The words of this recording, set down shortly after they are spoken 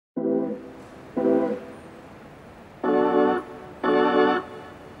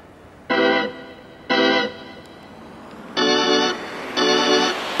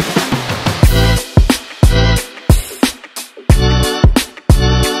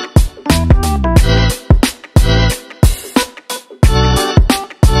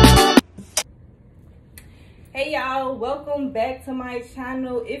welcome back to my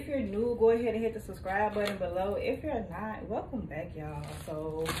channel. If you're new, go ahead and hit the subscribe button below. If you're not, welcome back, y'all.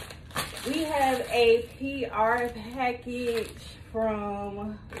 So we have a PR package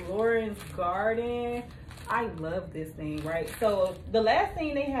from Lauryn's Garden. I love this thing, right? So the last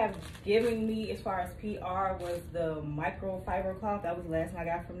thing they have given me as far as PR was the microfiber cloth. That was the last thing I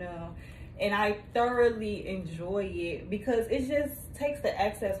got from them. And I thoroughly enjoy it because it just takes the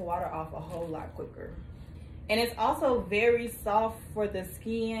excess water off a whole lot quicker. And it's also very soft for the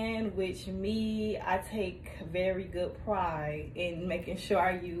skin, which I take very good pride in making sure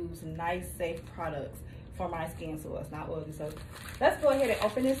I use nice, safe products for my skin so it's not oily. So let's go ahead and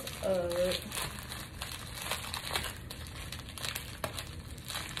open this up.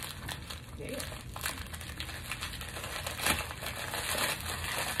 Yeah.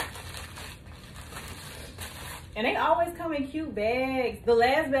 And they always come in cute bags. The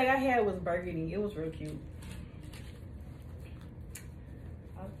last bag I had was burgundy. It was real cute.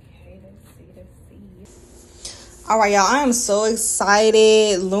 All right, y'all, I am so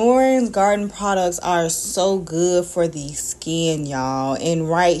excited. Lauryn's Garden products are so good for the skin, y'all. And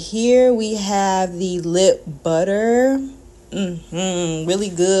right here we have the lip butter. Really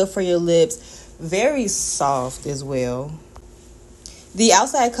good for your lips. Very soft as well. The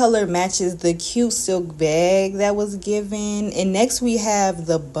outside color matches the cute silk bag that was given. And next we have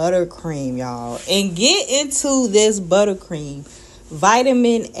the buttercream, y'all. And get into this buttercream.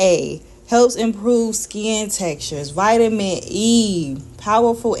 Vitamin A. Helps improve skin textures. Vitamin E,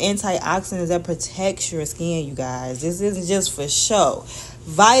 powerful antioxidants that protects your skin, you guys. This isn't just for show.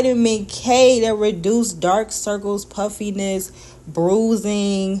 Vitamin K that reduce dark circles, puffiness,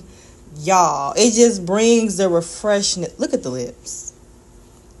 bruising. Y'all, it just brings the refreshness. Look at the lips.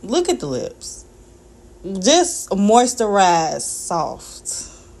 Look at the lips. Just moisturized, soft.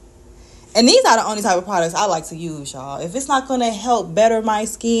 And these are the only type of products I like to use, y'all. If it's not going to help better my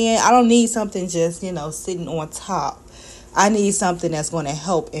skin, I don't need something just, sitting on top. I need something that's going to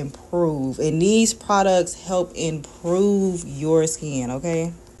help improve. And these products help improve your skin,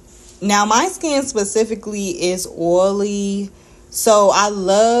 okay? Now, my skin specifically is oily. So I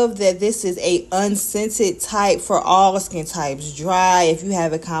love that this is a unscented type for all skin types. Dry, if you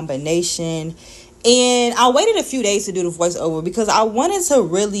have a combination. And I waited a few days to do the voiceover because I wanted to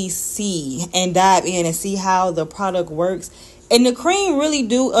really see and dive in and see how the product works. And the cream really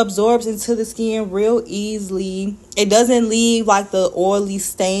absorbs into the skin real easily. It doesn't leave like the oily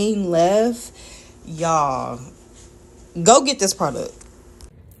stain left. Y'all, go get this product.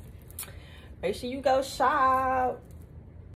 Make sure you go shop.